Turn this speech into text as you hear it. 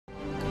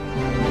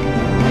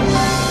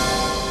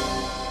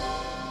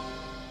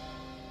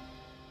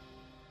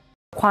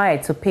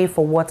required to pay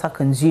for water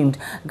consumed.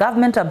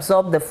 Government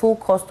absorbed the full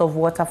cost of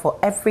water for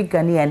every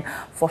Ghanaian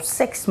for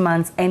 6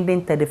 months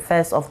ending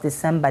 31st of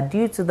December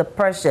due to the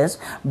pressures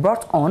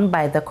brought on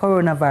by the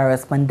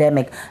coronavirus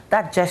pandemic.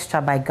 That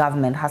gesture by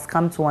government has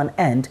come to an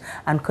end,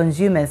 and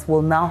consumers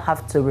will now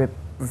have to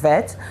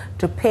revert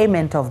to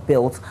payment of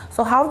bills.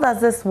 So how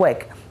does this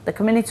work? The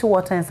Community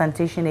Water and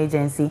Sanitation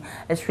Agency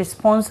is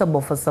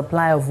responsible for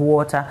supply of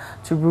water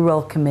to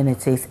rural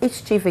communities.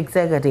 Its chief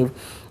executive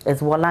is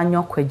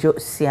Walanyo Kwejo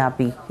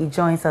Siabi. He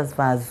joins us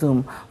via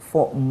Zoom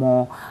for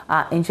more.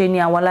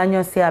 Engineer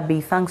Walanyo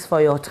Siabi, thanks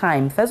for your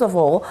time. First of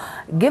all,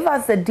 give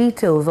us the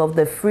details of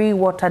the free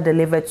water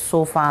delivered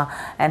so far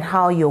and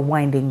how you're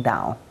winding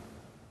down.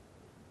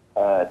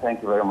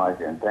 Thank you very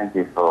much, and thank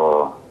you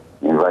for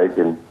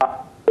inviting.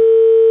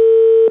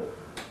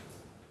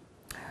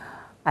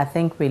 I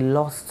think we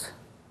lost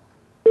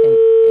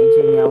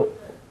engineer.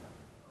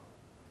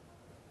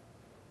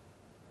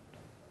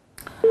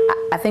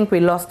 I think we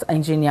lost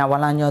Engineer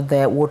Walanyo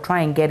there. We'll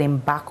try and get him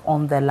back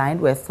on the line.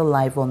 We're still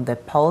live on the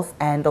Pulse.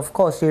 And of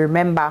course, you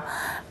remember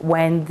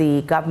when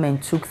the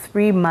government took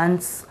 3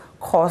 months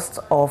cost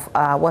of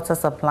water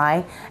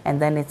supply, and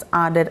then it's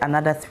added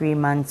another 3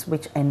 months,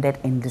 which ended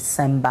in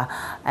December.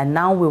 And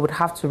now we would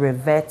have to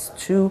revert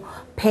to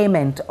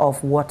payment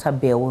of water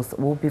bills.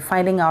 We'll be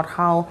finding out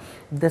how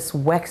this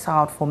works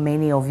out for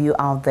many of you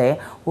out there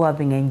who have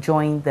been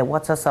enjoying the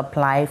water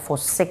supply for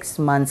 6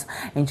 months.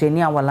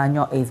 Engineer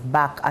Walanyo is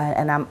back,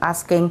 and I'm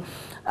asking,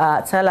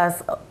 tell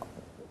us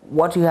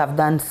what you have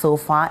done so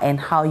far and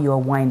how you're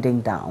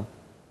winding down.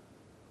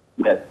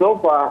 Yes, so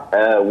far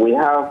we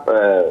have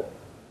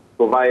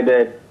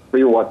provided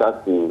free water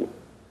to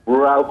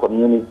rural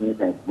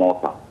communities and small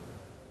towns.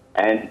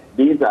 And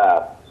these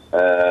are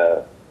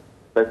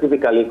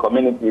specifically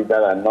communities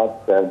that are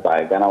not served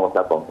by Ghana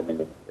Water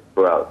Company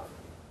throughout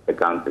the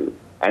country.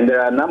 And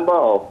there are a number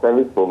of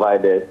service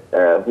providers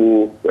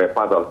who were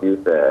part of this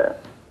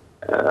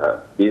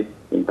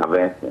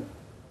intervention.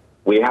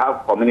 We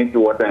have Community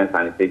Water and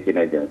Sanitation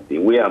Agency.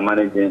 We are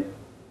managing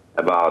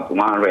about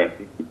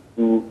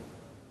 152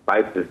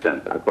 pipe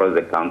systems across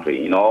the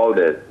country in all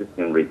the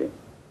 16 regions.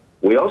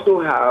 We also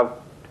have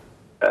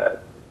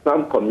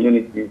some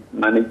communities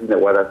managing the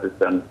water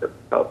systems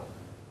themselves,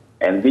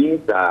 and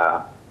these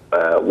are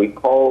we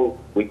call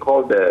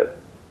the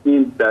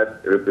teams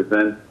that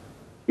represent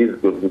these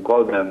groups. We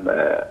call them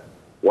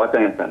water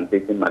and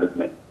sanitation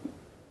management.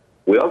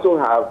 We also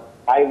have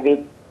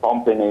private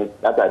companies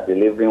that are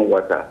delivering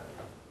water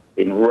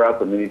in rural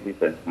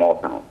communities and small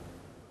towns,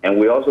 and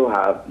we also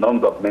have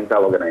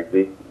non-governmental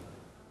organizations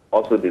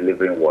also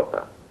delivering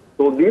water.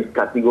 So this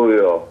category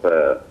of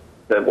the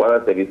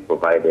water service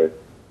providers,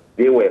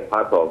 they were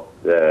part of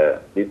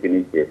this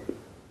initiative.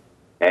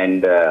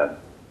 And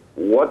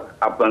what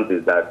happens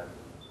is that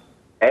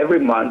every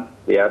month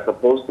they are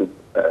supposed to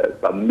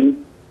submit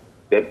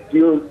the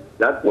bills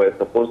that were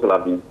supposed to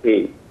have been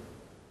paid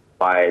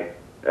by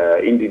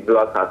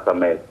individual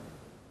customers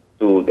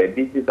to the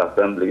district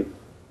assemblies,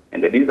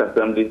 and the district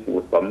assemblies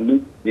will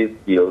submit these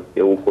bills.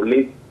 They will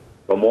collect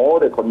from all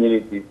the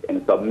communities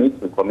and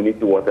submit to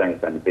Community Water and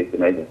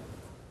Sanitation Agency.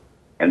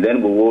 And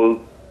then we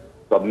will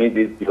submit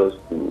these bills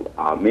to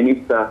our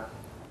minister,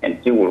 and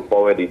she will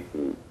forward it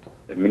to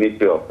the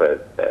Ministry of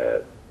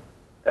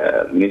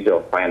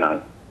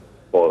Finance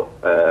for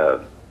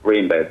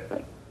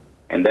reimbursement.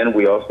 And then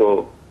we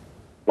also,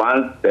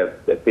 once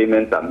the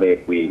payments are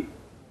made, we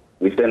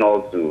send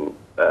all to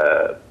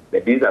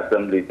these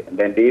assemblies, and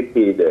then they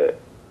pay the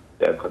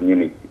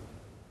community.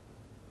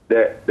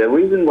 The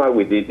reason why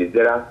we did this,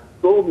 there are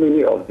so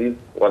many of these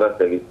water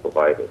service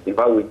providers. In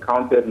fact, we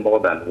counted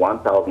more than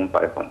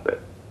 1,500.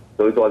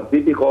 So it was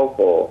difficult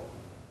for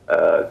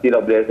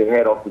CWS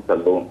head office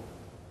alone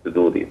to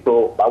do this.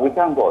 So, but we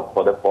thank God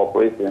for the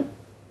cooperation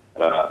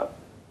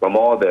from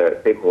all the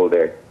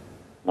stakeholders,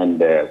 and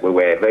we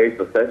were very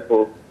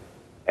successful,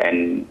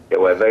 and there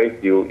were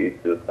very few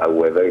issues that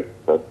were very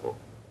successful.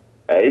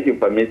 If you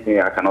permit me,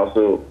 I can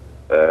also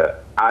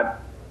add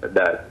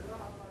that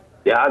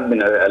there has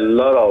been a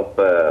lot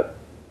of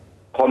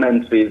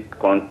commentaries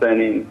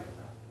concerning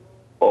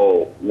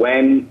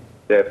when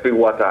the free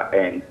water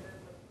ends,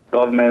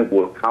 government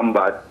will come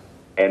back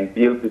and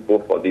bill people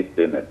for this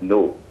payment.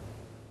 No,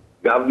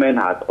 government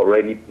has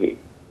already paid.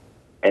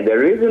 And the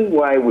reason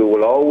why we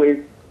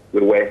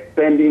were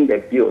sending the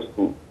bills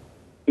to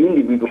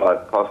individual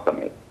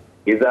customers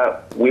is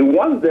that we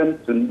want them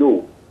to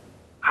know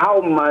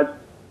how much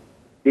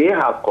they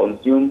have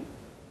consumed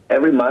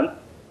every month,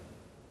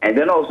 and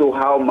then also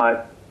how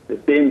much the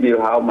same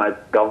bill, how much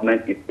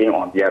government is paying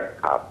on their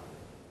behalf.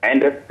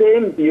 And the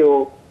same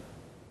bill,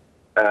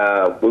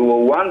 we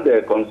will want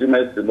the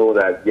consumers to know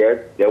that, yes,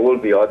 there will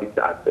be audits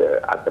at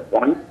the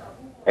point.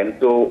 And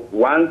so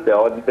once the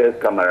auditors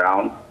come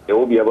around, they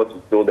will be able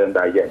to show them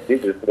that, yes,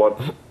 this is what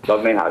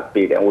government has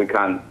paid, and we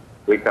can.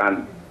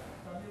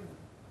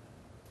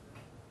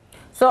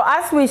 So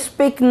as we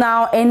speak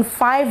now, in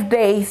 5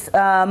 days,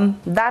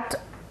 that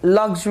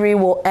luxury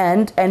will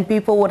end and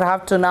people would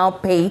have to now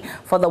pay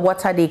for the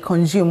water they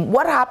consume.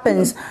 What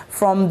happens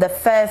from the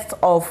 1st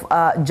of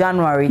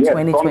January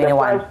 2021? From the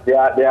first,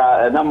 there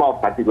are a number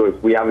of categories.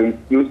 We have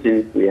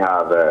institutions, we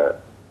have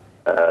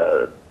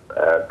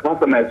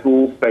customers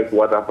who fetch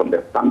water from the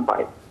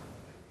standpipe.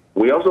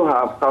 We also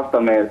have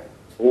customers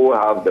who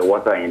have the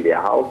water in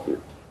their houses.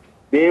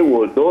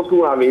 Those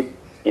who have it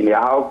in their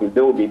houses,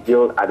 they will be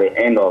billed at the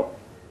end of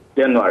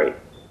January.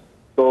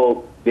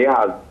 So they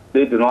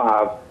do not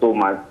have so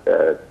much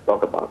to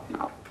talk about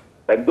now.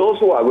 But those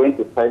who are going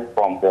to fetch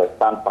from the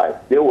standpipe,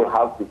 they will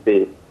have to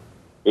pay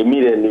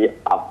immediately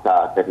after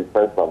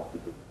 31st of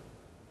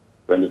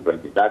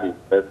 2020. That is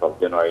 1st of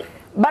January.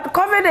 But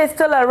COVID is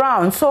still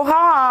around. So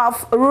how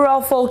are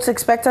rural folks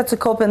expected to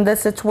cope in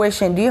this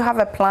situation? Do you have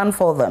a plan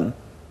for them?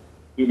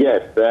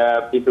 Yes.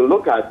 If you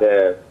look at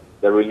the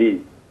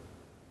relief,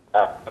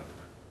 are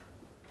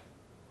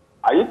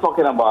you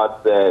talking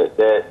about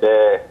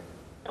the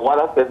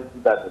water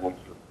services that we use?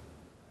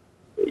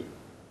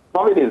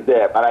 COVID is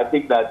there, but I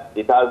think that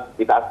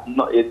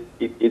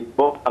it's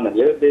both on a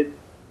little bit,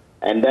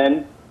 and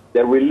then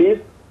the relief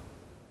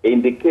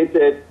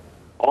indicated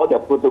all the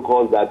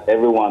protocols that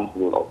everyone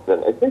will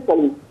observe,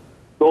 especially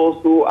those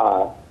who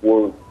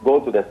will go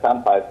to the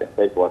standpipes and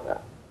fetch water.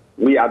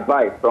 We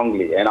advise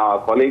strongly, and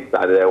our colleagues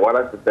at the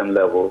water system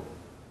level,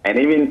 and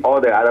even all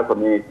the other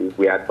communities,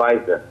 we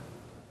advise them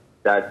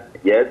that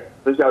yes,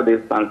 social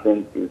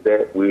distancing is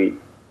there. We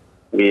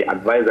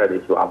advise that they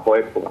should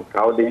avoid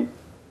overcrowding,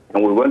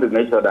 and we're going to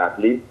make sure that at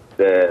least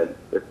the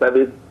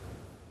service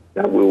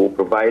that we will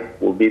provide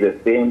will be the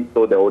same,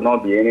 so there will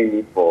not be any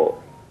need for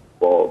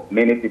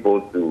many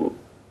people to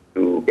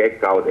get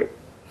crowded.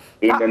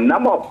 In a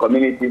number of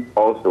communities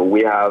also,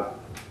 we have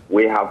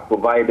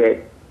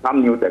provided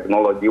some new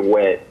technology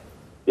where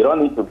you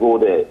don't need to go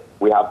there.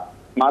 We have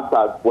smart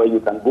taps where you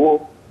can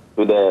go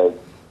to the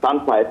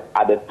standpipe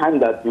at the time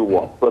that you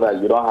want, so that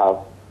you don't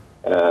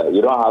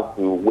have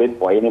to wait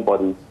for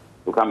anybody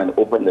to come and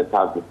open the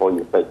tap before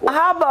you fetch water.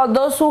 How about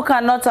those who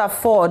cannot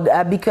afford?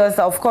 Because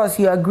of course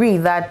you agree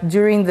that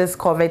during this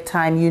COVID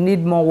time you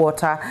need more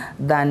water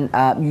than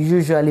you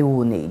usually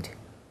will need.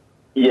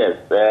 Yes,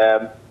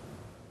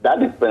 that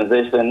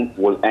dispensation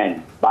will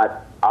end,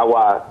 but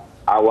our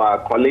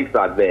colleagues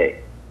are there.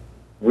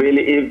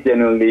 Really, if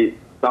genuinely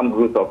some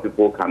groups of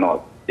people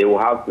cannot, they will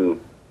have to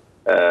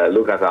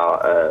look at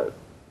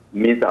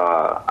meet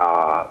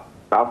our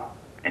staff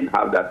and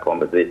have that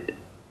conversation.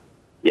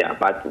 Yeah,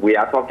 but we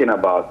are talking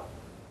about,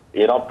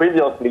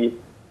 previously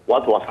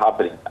what was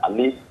happening. At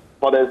least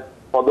for the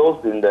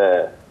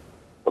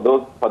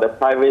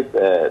private,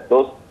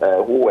 those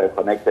who were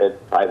connected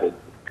private,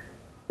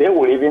 they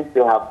will even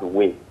still have to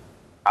wait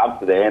up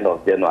to the end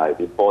of January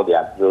before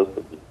their bills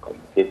to be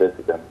communicated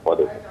to them before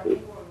they can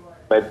pay.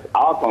 But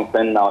our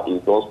concern now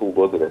is those who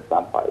go to the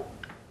standpipe.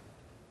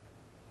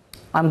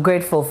 I'm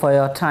grateful for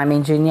your time.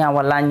 Engineer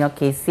Walanyo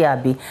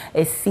Kesiabi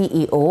is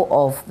CEO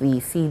of the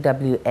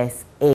CWSA.